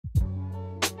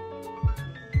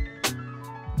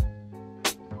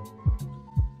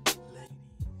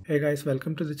Hey guys,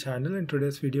 welcome to the channel. In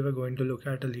today's video we're going to look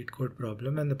at a Leetcode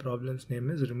problem, and the problem's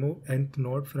name is remove nth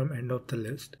node from end of the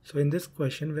list. So in this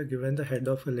question we're given the head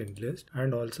of a linked list,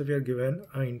 and also we are given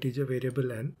an integer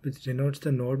variable n which denotes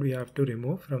the node we have to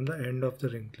remove from the end of the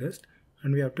linked list,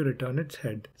 and we have to return its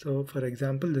head. So for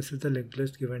example, this is the linked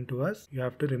list given to us. You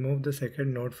have to remove the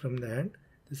second node from the end.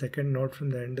 The second node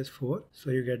from the end is 4, so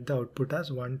you get the output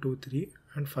as 1, 2, 3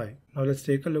 and 5. Now let's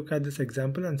take a look at this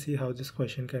example and see how this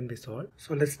question can be solved.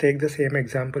 So let's take the same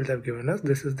example they've given us.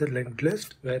 This is the linked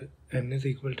list where n is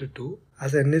equal to 2.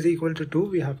 As n is equal to 2,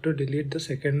 we have to delete the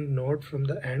second node from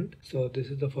the end. So this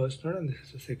is the first node and this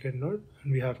is the second node,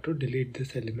 and we have to delete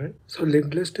this element. So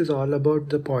linked list is all about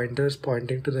the pointers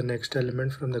pointing to the next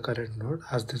element from the current node.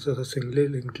 As this is a singly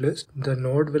linked list, the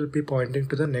node will be pointing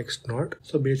to the next node.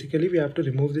 So basically we have to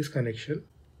remove this connection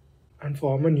and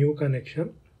form a new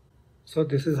connection. So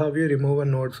this is how we remove a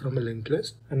node from a linked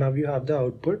list, and now you have the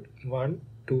output 1,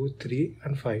 2, 3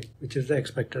 and 5, which is the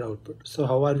expected output. So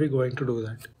how are we going to do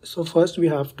that? So first we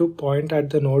have to point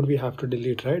at the node we have to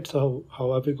delete, right? So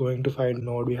how are we going to find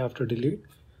node we have to delete?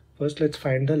 First let's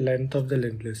find the length of the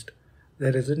linked list.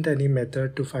 There isn't any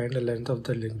method to find the length of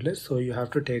the linked list, so you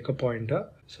have to take a pointer.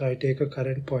 So I take a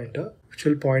current pointer which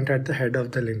will point at the head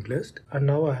of the linked list, and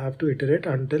now I have to iterate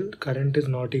until current is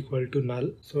not equal to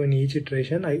null. So in each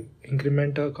iteration I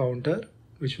increment a counter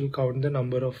which will count the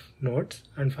number of nodes,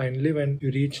 and finally when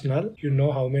you reach null, you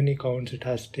know how many counts it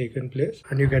has taken place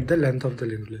and you get the length of the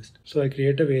linked list. So I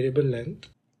create a variable length.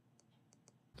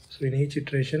 So in each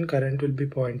iteration current will be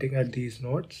pointing at these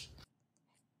nodes,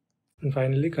 and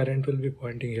finally current will be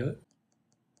pointing here,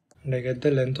 and I get the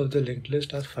length of the linked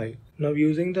list as 5. Now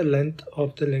using the length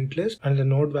of the linked list and the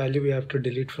node value we have to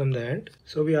delete from the end,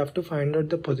 so we have to find out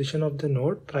the position of the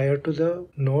node prior to the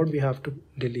node we have to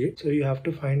delete. So you have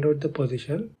to find out the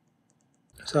position.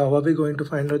 So how are we going to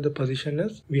find out the position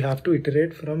is, we have to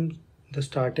iterate from the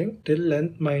starting till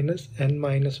length minus n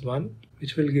minus 1,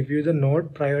 which will give you the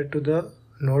node prior to the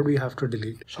node we have to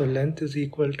delete. So length is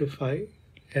equal to 5,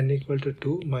 n equal to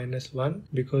 2 minus 1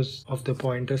 because of the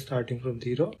pointer starting from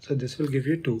 0. So this will give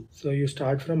you 2. So you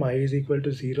start from I is equal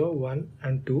to 0, 1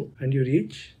 and 2 and you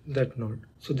reach that node.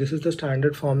 So this is the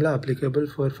standard formula applicable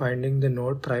for finding the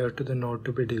node prior to the node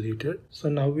to be deleted. So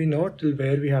now we know till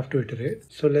where we have to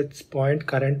iterate. So let's point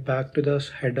current back to the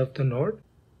head of the node,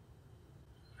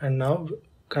 and now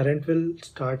current will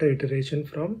start a iteration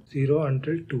from 0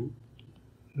 until 2.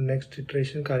 Next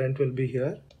iteration current will be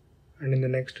here, and in the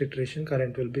next iteration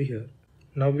current will be here.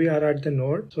 Now we are at the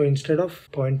node, so instead of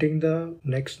pointing the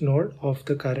next node of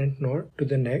the current node to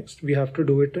the next, we have to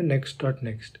do it to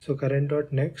next.next. So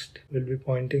current.next will be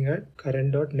pointing at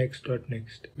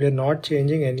current.next.next. We are not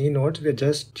changing any nodes, we are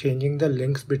just changing the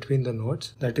links between the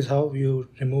nodes. That is how you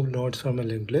remove nodes from a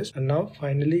linked list. And now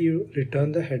finally you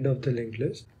return the head of the linked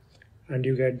list, and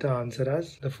you get the answer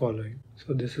as the following.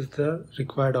 So this is the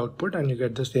required output and you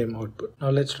get the same output. Now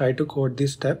let's try to code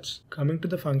these steps. Coming to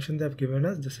the function they have given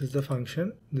us, this is the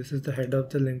function, this is the head of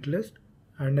the linked list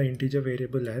and an integer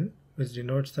variable n which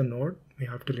denotes the node we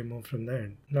have to remove from the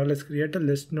end. Now let's create a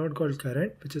list node called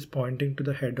current which is pointing to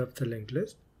the head of the linked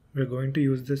list. We're going to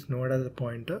use this node as a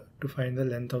pointer to find the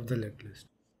length of the linked list.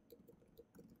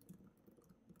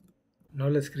 Now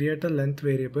let's create a length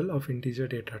variable of integer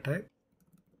data type.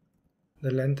 The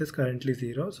length is currently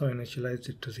 0, so I initialized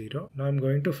it to 0. Now I'm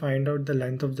going to find out the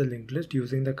length of the linked list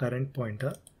using the current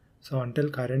pointer. So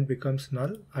until current becomes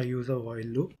null, I use a while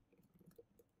loop.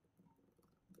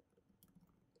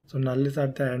 So null is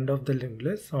at the end of the linked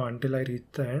list, so until I reach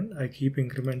the end, I keep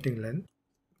incrementing length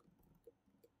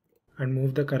and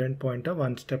move the current pointer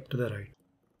one step to the right.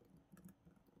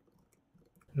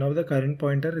 Now the current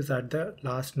pointer is at the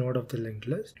last node of the linked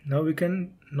list. Now we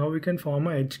can form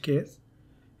an edge case.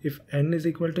 If n is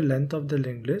equal to length of the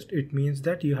linked list, it means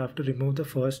that you have to remove the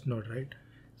first node, right?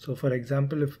 So for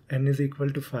example, if n is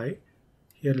equal to 5,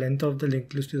 here length of the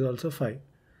linked list is also 5.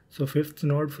 So fifth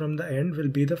node from the end will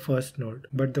be the first node,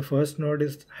 but the first node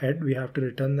is head, we have to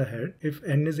return the head. If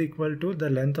n is equal to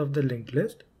the length of the linked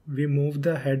list, we move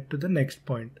the head to the next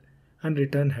point and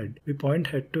return head. We point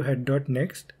head to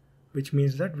head.next, which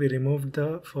means that we removed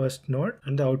the first node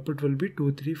and the output will be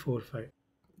 2, 3, 4, 5.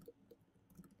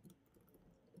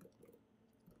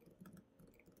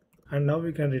 And now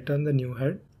we can return the new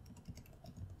head.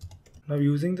 Now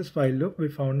using this while loop, we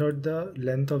found out the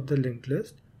length of the linked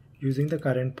list using the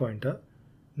current pointer.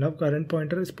 Now current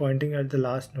pointer is pointing at the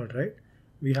last node, right?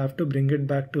 We have to bring it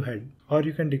back to head, or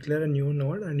you can declare a new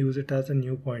node and use it as a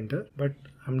new pointer, but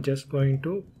I'm just going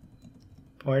to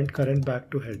point current back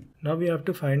to head. Now we have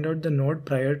to find out the node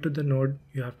prior to the node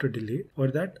you have to delete. For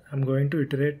that, I'm going to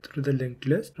iterate through the linked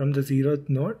list from the 0th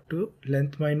node to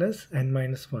length minus n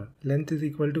minus 1. Length is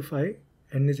equal to 5,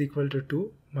 n is equal to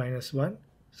 2 minus 1.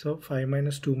 So 5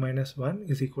 minus 2 minus 1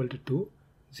 is equal to 2,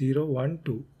 0, 1,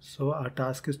 2. So our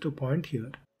task is to point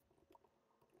here.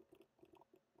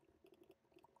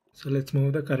 So let's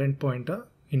move the current pointer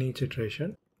in each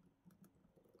iteration.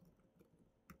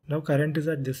 Now current is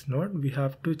at this node. We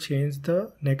have to change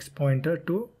the next pointer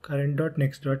to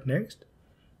current.next.next.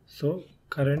 So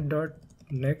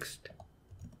current.next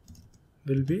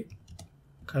will be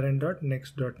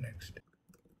current.next.next.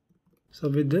 So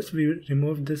with this, we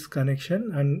removed this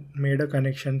connection and made a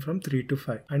connection from 3 to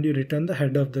 5. And you return the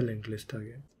head of the linked list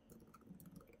again.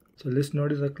 So list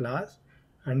node is a class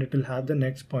and it will have the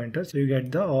next pointer. So you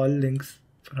get the all links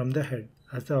from the head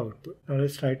as the output. Now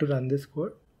let's try to run this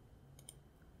code.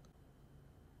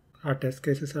 Our test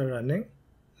cases are running.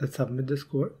 Let's submit this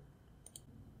code.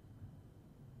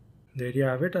 There you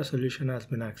have it, our solution has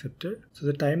been accepted. So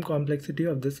the time complexity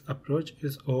of this approach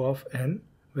is O of n,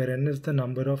 where n is the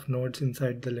number of nodes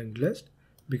inside the linked list.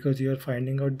 Because you are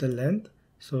finding out the length,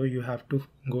 so you have to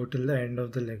go till the end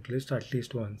of the linked list at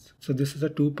least once. So this is a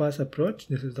 2-pass approach.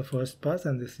 This is the first pass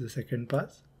and this is the second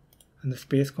pass. And the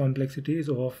space complexity is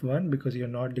O of 1 because you're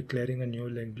not declaring a new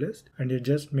linked list and you're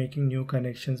just making new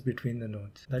connections between the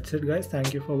nodes. That's it guys.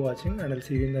 Thank you for watching and I'll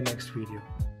see you in the next video.